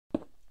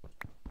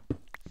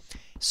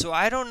So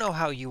I don't know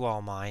how you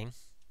all mine,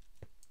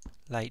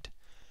 light,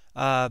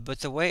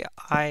 but the way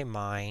I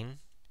mine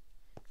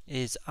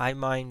is I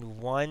mine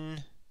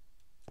one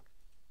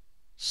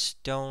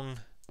stone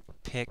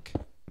pick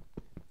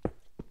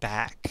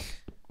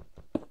back,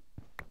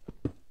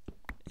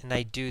 and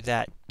I do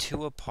that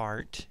 2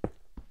 apart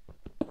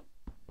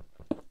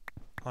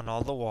on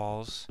all the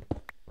walls,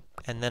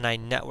 and then I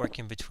network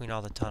in between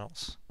all the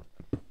tunnels.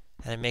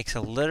 And it makes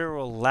a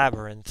literal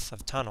labyrinth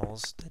of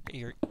tunnels that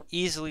you're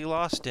easily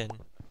lost in.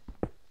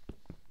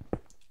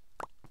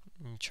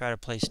 And try to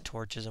place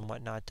torches and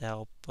whatnot to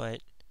help, but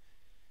it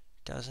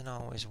doesn't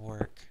always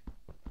work.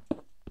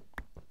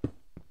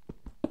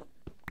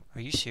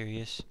 Are you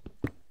serious?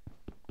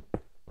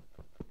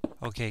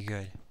 Okay,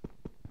 good.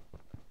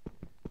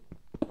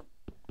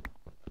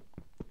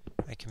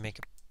 I can make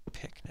a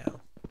pick now.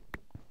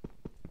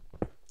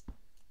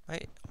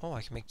 Oh,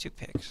 I can make 2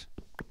 picks.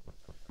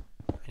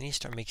 I need to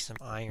start making some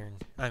iron.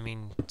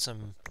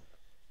 Some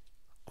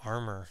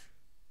armor.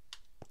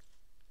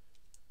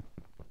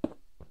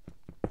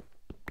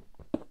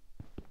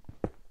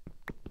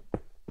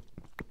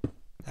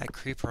 That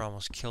creeper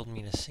almost killed me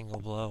in a single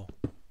blow.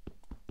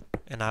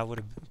 And I would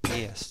have been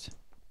pissed.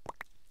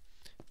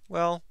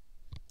 Well,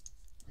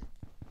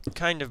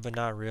 kind of, but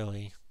not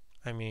really.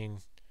 I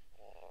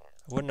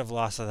wouldn't have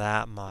lost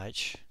that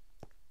much.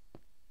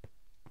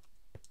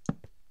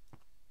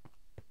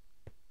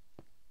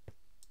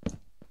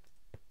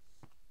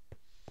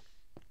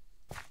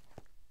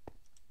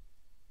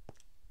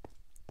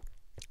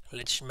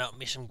 Let's melt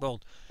me some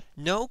gold.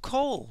 No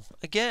coal!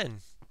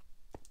 Again!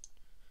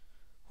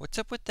 What's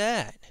up with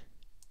that?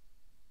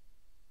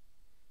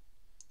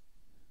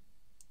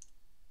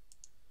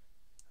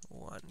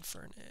 One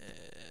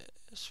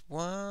furnace.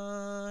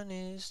 1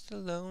 is the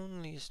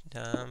loneliest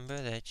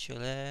number that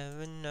you'll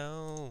ever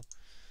know.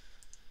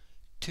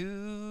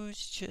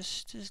 2's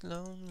just as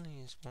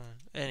lonely as 1.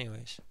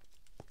 Anyways.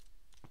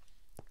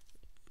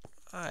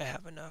 I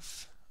have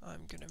enough.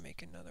 I'm gonna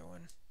make another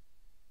one.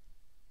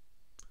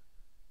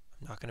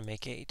 I'm not gonna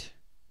make 8.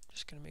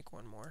 Just gonna make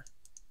 1 more.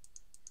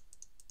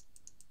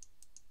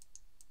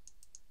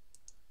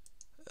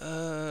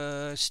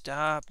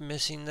 Stop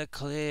missing the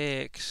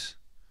clicks.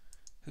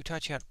 Who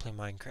taught you how to play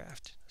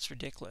Minecraft? That's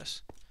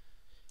ridiculous.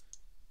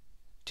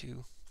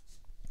 2.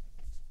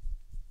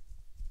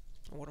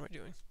 What am I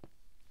doing?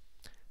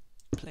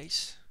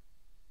 Place.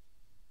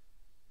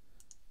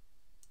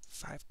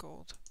 5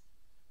 gold.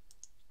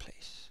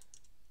 Place.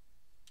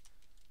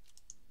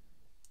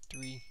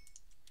 3.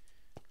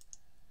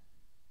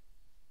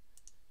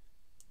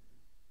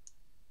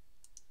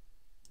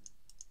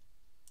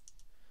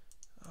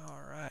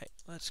 Alright,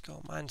 let's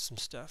go mine some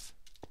stuff.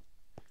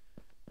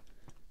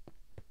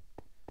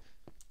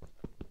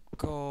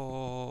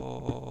 Gold.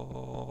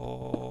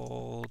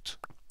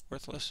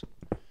 Worthless.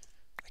 I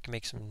can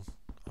make some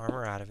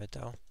armor out of it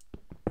though.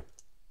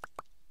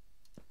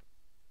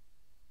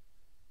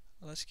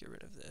 Let's get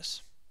rid of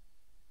this.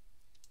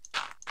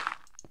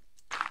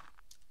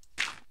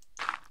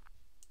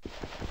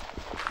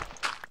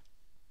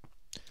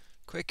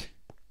 Quick.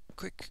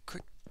 Quick,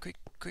 quick, quick,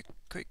 quick,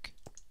 quick.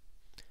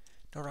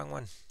 No, wrong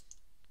one.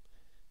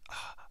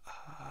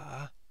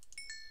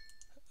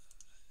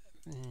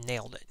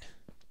 Nailed it.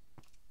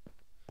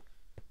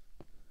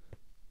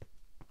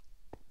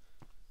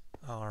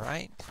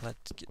 Alright,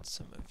 let's get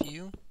some of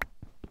you.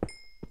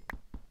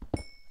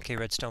 Okay,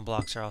 redstone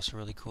blocks are also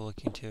really cool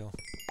looking too.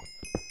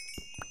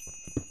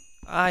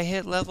 I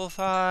hit level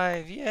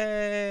 5!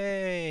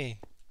 Yay!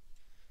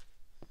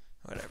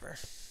 Whatever.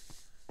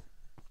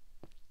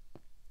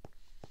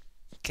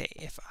 Okay,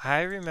 if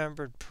I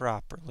remembered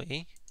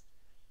properly,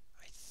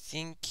 I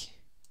think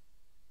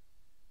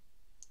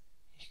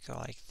you go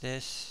like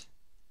this,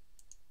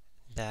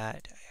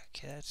 that,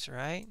 okay, that's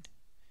right.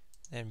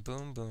 Then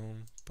boom,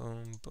 boom,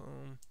 boom,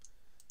 boom,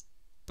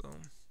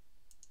 boom.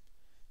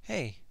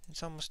 Hey,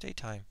 it's almost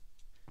daytime.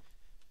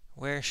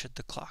 Where should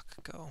the clock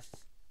go?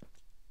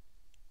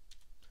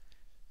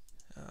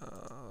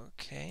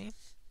 Okay.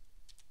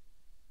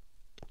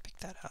 Pick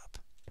that up.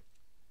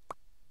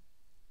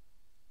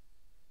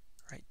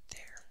 Right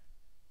there.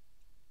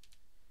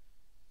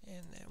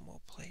 And then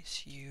we'll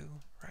place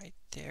you right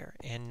there.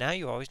 And now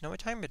you always know what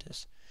time it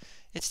is.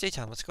 It's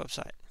daytime. Let's go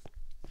outside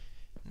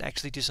and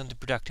actually do something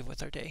productive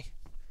with our day.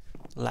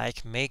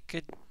 Like make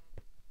a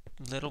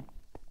little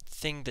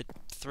thing that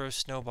throws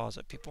snowballs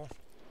at people.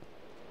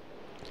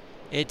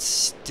 It's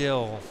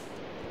still...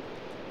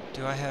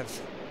 Do I have...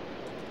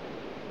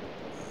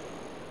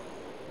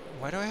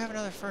 Why do I have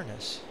another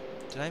furnace?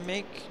 Did I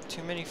make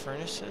too many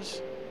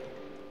furnaces?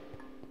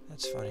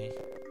 That's funny.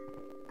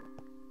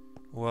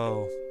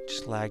 Whoa,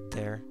 just lagged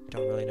there.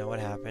 Don't really know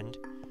what happened.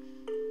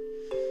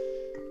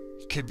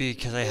 It could be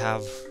because I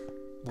have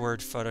Word,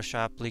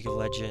 Photoshop, League of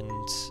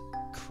Legends,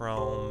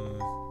 Chrome,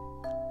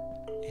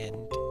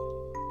 and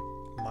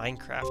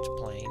Minecraft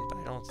playing, but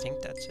I don't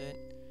think that's it.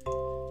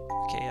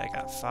 Okay, I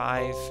got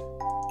 5.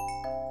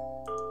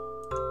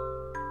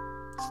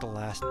 It's the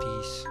last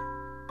piece.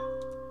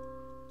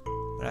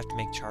 I'm gonna have to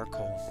make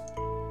charcoal.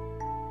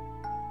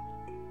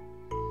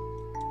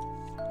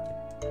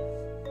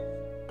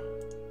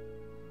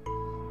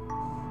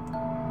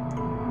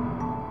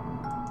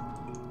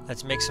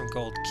 Let's make some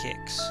gold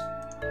kicks.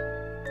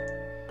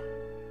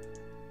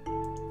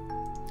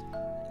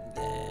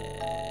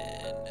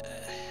 Then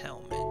a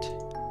helmet.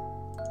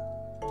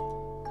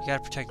 You gotta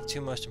protect the two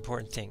most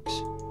important things.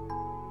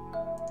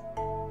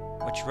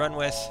 What you run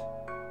with,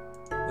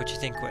 what you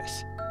think with.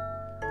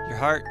 Your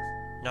heart,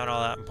 not all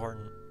that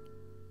important.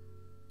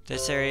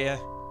 This area,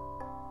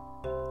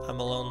 I'm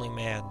a lonely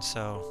man,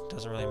 so it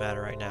doesn't really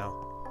matter right now.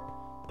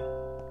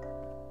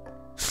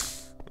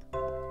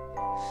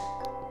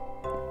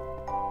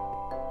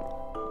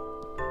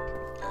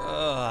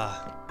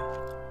 Ugh.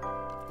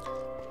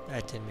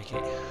 That didn't make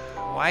it.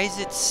 Why is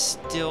it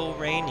still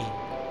raining?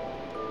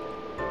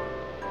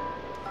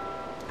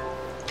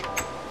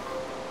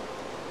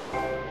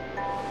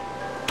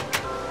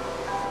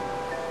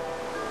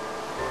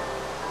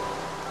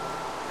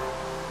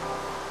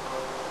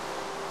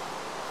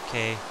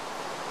 Okay.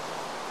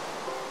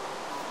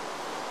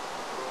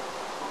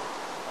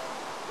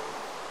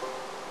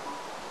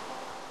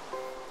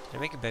 Did I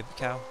make a baby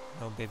cow?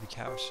 No baby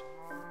cows.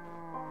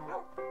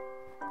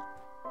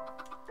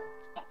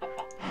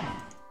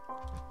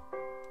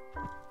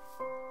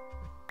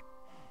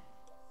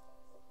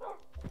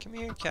 Come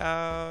here,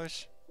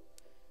 cows.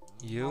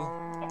 You,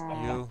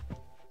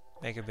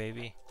 make a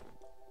baby.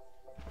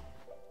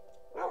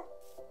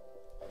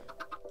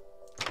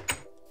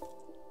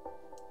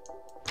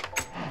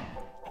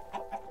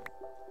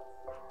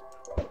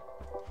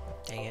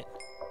 Dang it.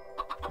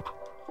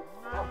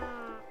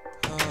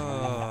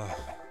 Oh.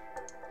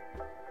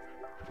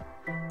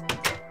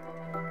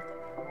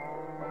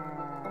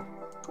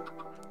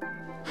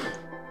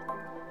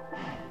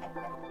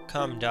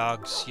 Come,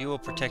 dogs. You will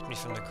protect me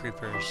from the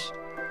creepers.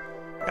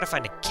 I gotta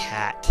find a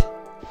cat.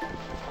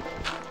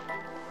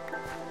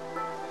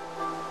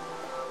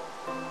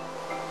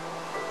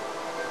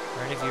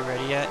 Are any of you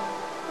ready yet?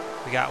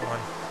 We got one.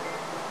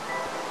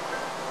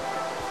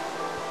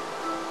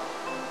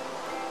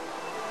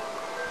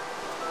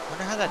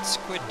 Wonder how that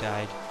squid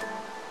died.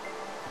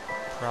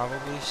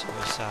 Probably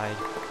suicide.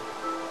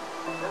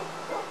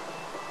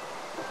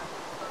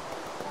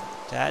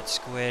 That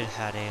squid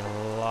had a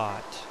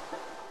lot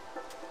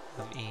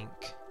of ink.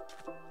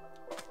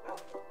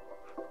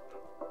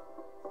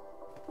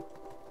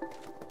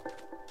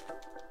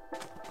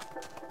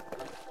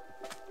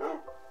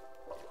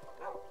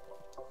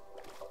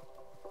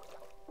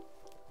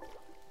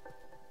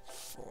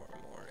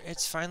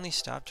 It's finally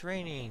stopped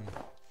raining.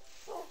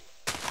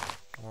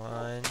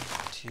 1,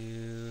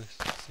 2,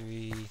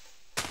 3,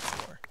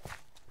 4.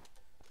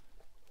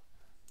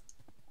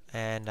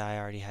 And I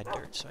already had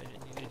dirt, so I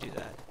didn't need to do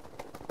that.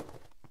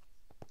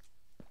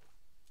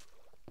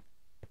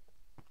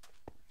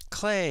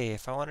 Clay,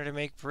 if I wanted to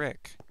make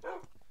brick.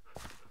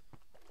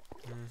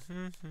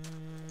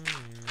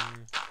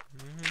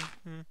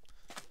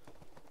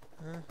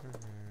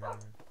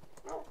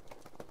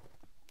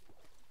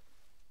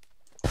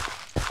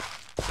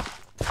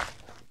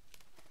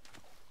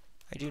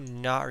 I do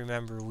not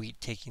remember wheat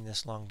taking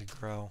this long to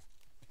grow.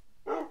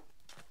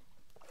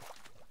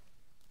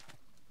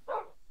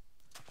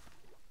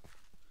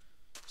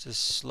 It's as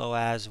slow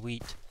as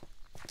wheat.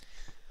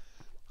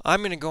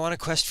 I'm gonna go on a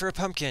quest for a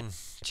pumpkin,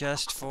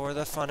 just for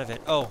the fun of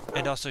it. Oh,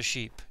 and also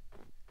sheep.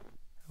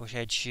 I wish I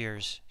had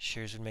shears.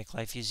 Shears would make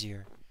life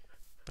easier.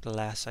 But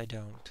alas, I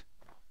don't.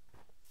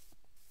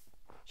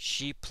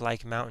 Sheep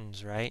like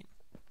mountains, right?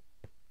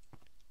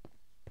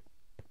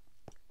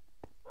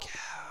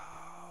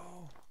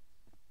 Cow.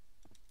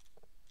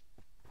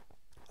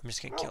 I'm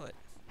just gonna kill it.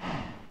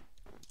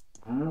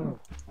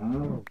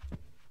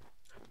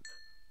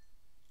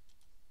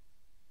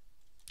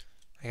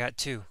 I got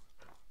 2.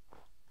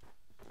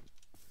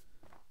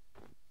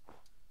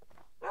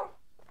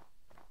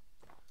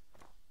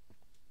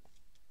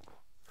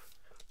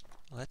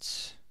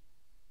 Let's...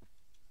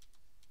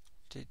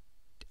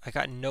 I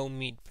got no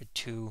meat but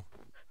 2.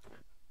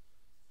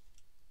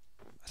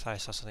 I thought I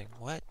saw something.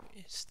 What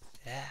is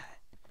that?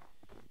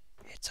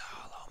 It's a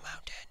hollow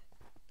mountain.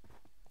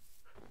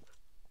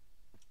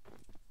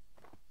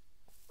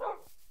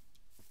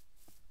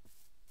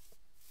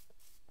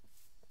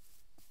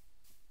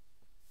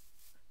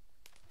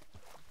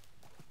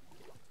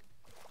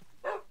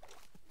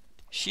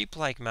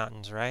 Sheep-like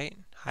mountains, right?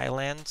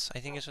 Highlands, I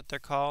think is what they're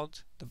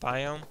called. The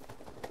biome.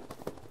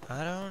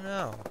 I don't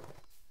know.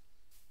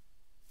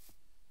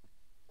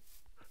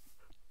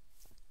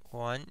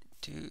 1,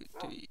 2,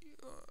 3,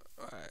 4,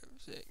 5,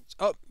 6.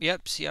 Oh,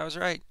 yep, see, I was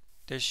right.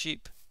 There's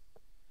sheep.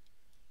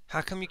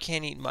 How come you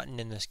can't eat mutton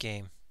in this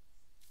game?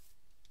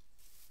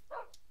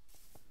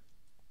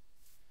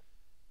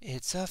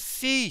 It's a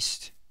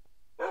feast!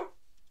 Ooh,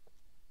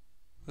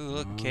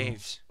 look,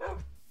 caves.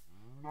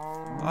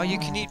 Oh, you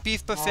can eat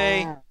beef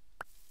buffet!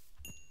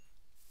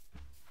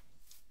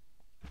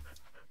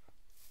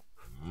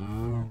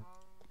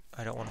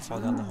 I don't want to fall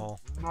down the hole.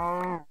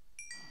 I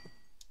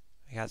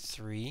got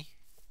 3.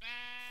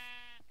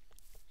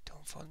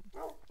 Don't fall.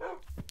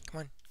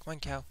 Come on,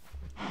 cow.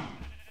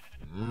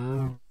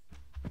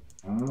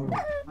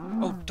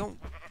 Oh, don't.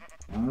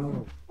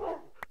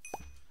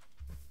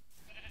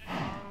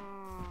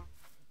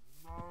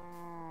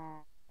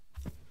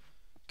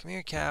 Come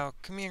here, cow.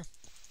 Come here.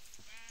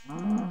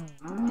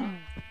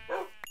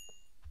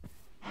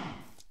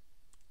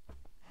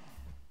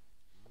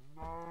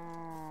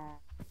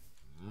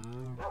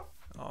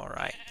 All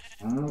right.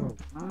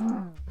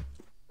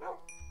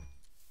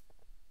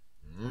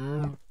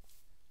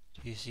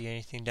 Do you see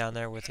anything down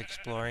there worth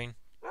exploring?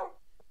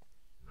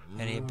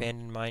 Any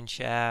abandoned mine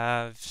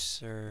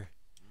shafts or...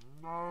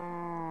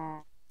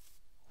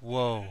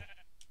 Whoa.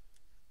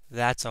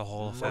 That's a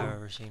hole if I've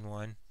ever seen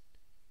one.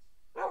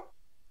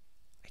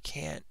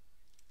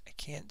 I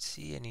can't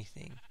see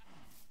anything.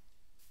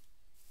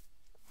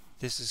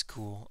 This is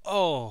cool.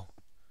 Oh!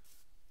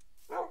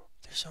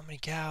 There's so many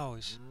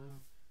cows.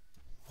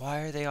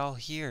 Why are they all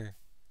here?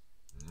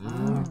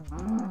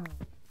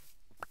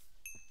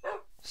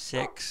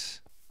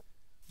 6.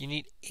 You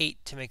need 8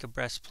 to make a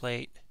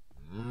breastplate.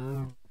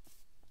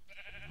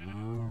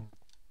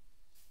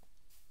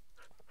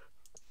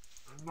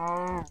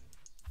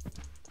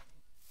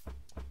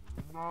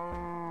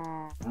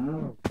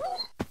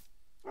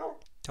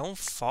 Don't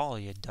fall,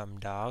 you dumb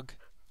dog.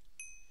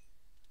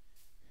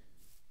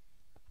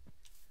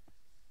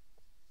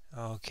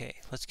 Okay,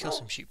 let's kill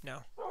some sheep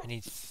now. I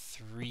need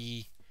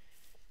 3.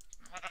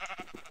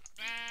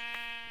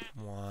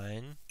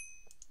 1.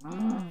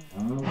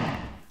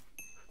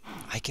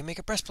 I can make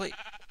a breastplate.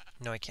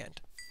 No, I can't.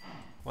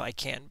 Well, I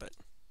can, but...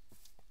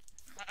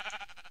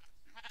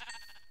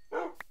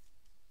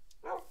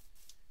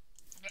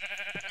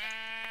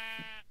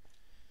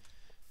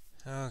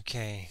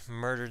 Okay,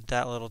 murdered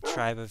that little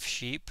tribe of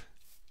sheep.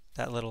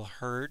 That little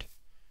herd.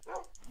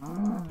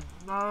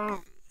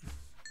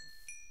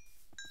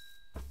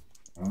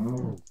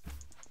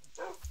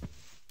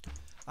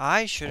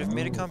 I should have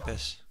made a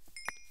compass.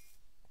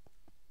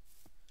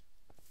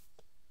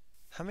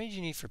 How many do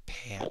you need for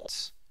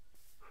pants?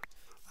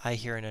 I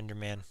hear an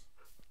Enderman.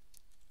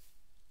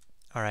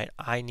 Alright,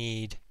 I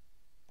need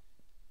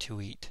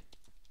to eat.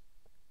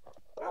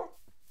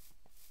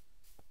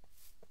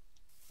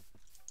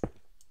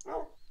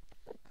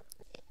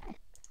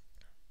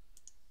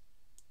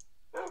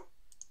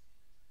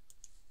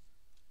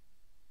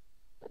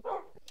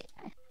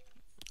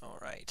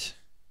 Alright.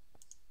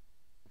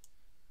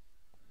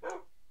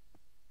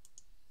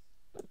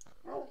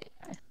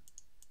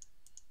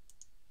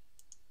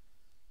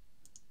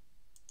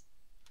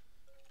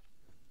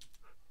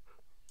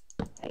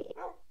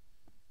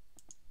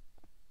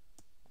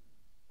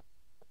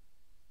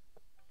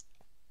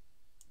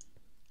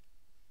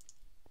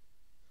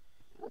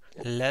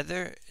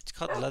 Leather, it's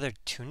called leather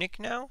tunic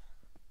now?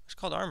 It's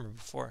called armor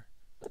before.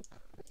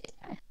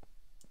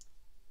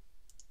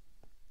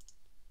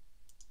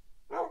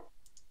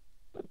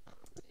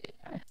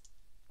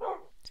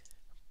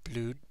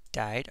 Blue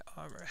dyed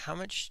armor. How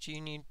much do you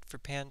need for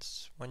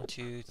pants? 1,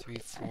 2, 3,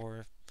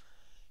 4,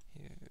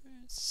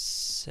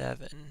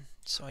 7.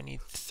 So I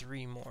need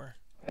 3 more.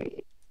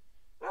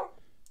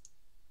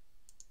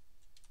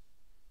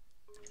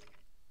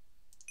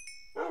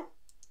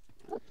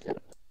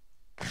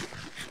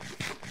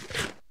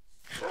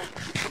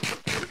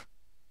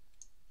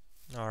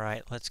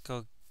 Alright, let's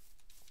go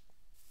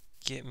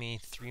get me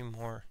 3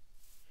 more.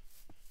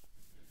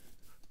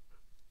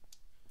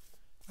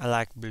 I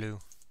like blue.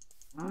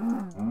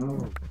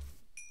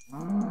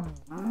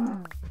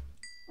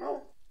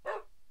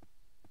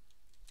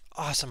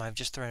 Awesome, I've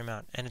just thrown him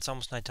out, and it's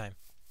almost nighttime.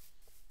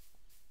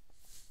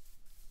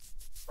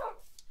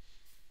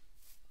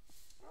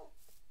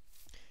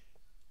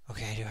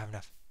 Okay, I do have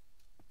enough.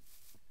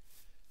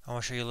 I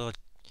want to show you a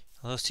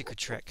little secret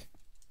trick.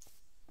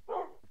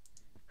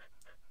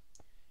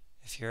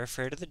 If you're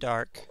afraid of the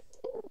dark,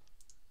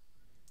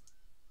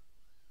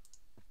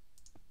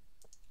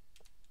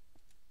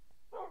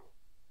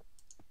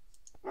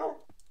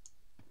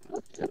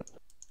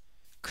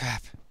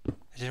 crap,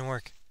 it didn't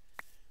work.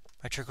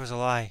 My trick was a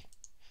lie.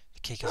 The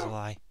cake is a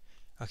lie.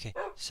 Okay,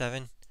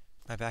 7.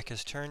 My back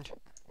is turned.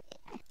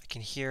 I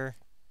can hear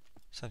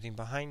something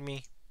behind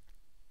me.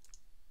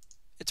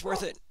 It's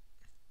worth it.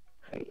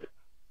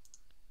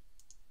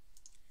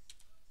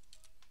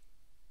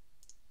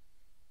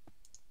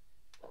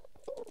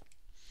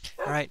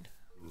 Alright,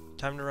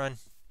 time to run.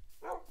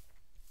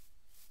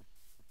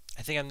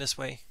 I think I'm this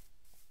way.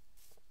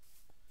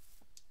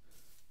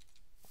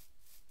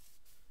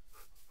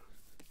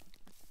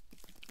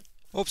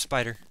 Oh,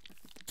 spider.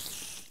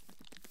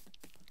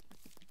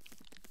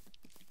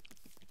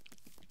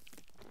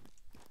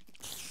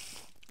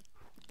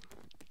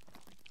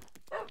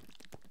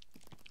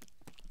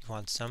 You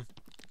want some?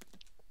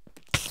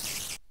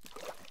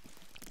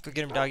 Go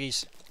get him,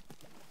 doggies.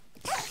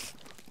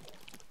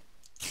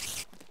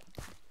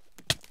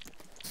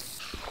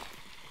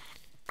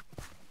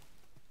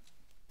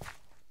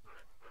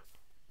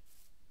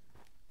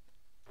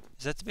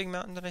 Is that the big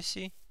mountain that I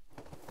see?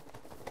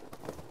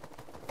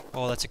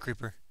 Oh, that's a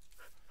creeper.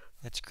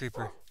 That's a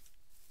creeper.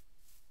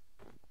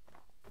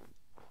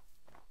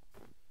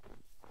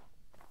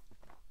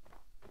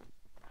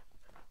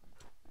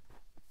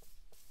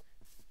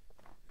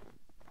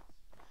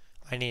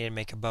 I need to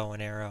make a bow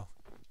and arrow.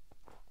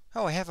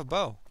 Oh, I have a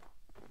bow.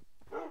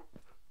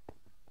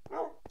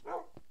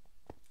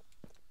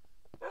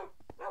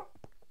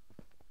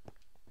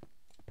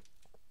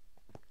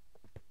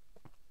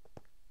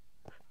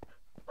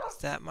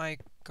 that my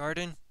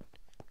garden?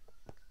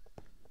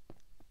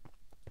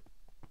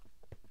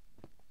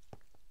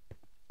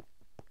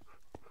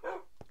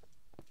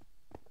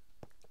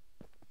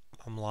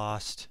 I'm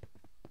lost.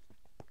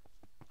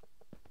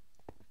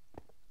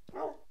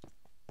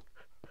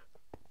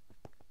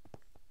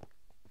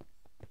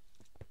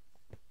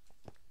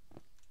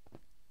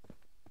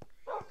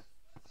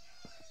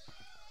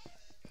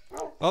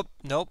 Oh,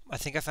 nope. I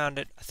think I found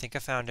it. I think I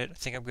found it. I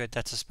think I'm good.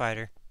 That's a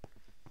spider.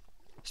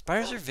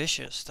 Spiders are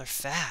vicious. They're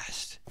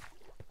fast.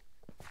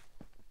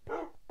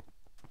 I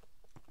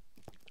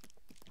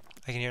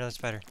can hear another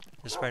spider.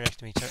 There's a spider next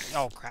to me.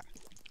 Oh, crap.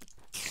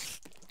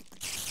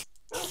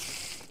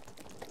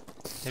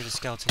 There's a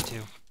skeleton,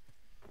 too.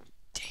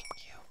 Dang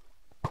you.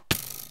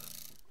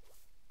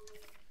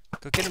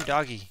 Go get him,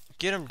 doggy.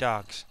 Get him,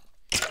 dogs.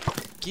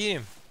 Get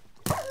him.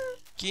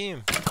 Get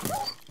him.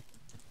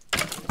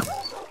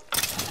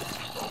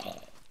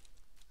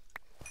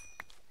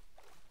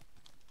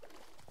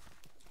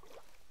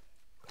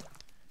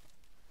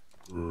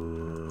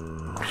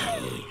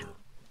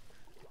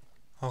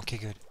 Okay,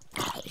 good.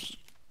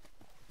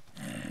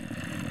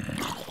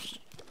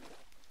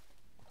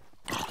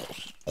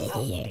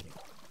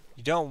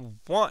 You don't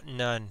want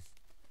none.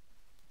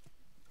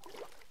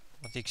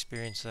 With the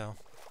experience, though.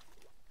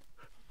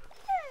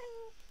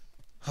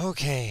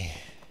 Okay.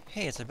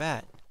 Hey, it's a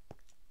bat.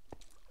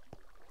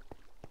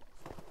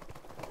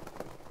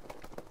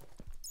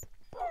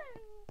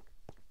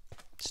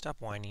 Stop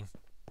whining.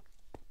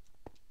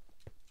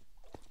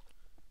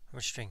 How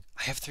much string?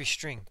 I have 3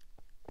 string.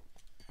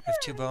 I have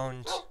 2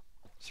 bones,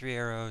 3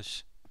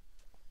 arrows,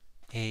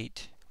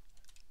 8.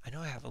 I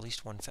know I have at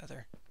least 1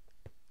 feather.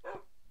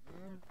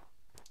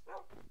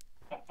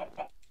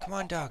 Come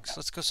on, dogs.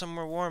 Let's go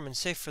somewhere warm and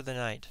safe for the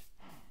night.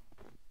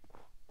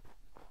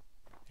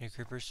 Any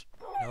creepers?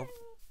 Nope.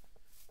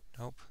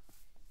 Nope.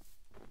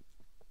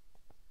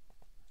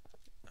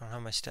 I don't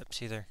have my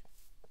steps either.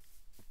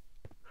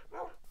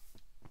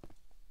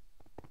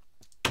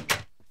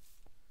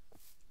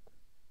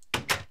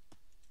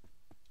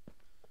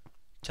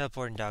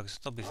 Teleporting dogs.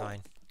 They'll be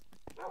fine.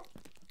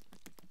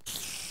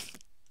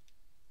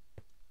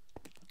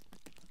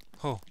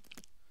 Oh.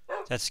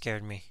 That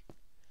scared me.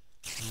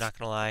 I'm not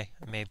gonna lie.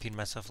 I may have peed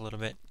myself a little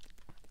bit.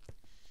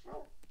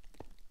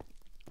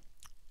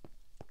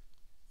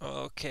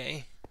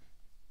 Okay.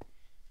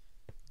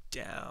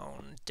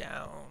 Down,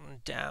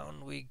 down,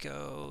 down we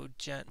go,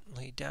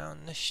 gently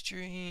down the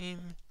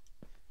stream.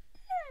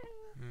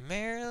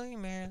 Merrily,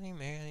 merrily,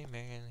 merrily,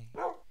 merrily.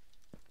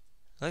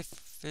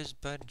 Life is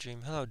but a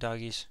dream. Hello,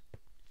 doggies.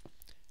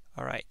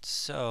 Alright,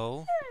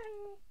 so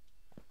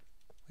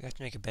we have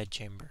to make a bed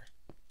chamber.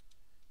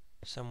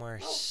 Somewhere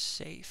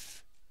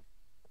safe.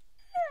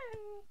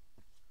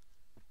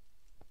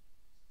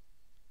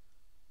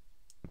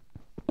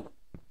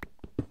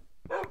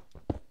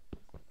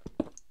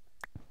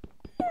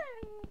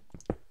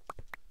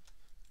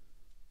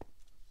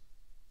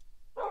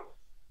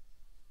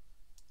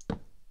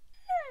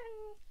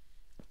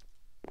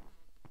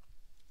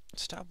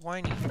 Stop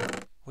whining.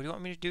 What do you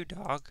want me to do,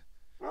 dog?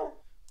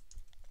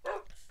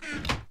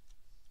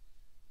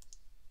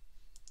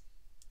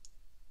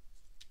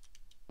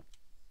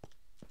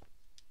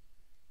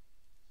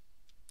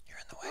 You're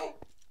in the way.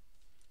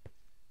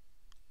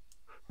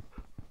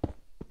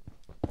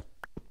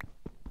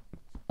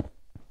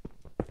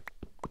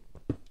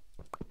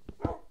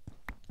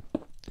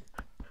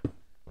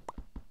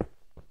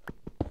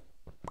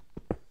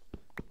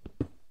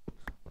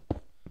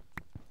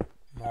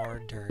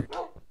 More dirt.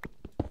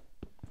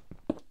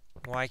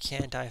 Why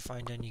can't I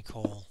find any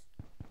coal?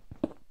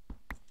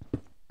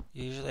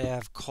 Usually I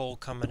have coal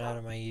coming out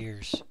of my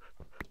ears.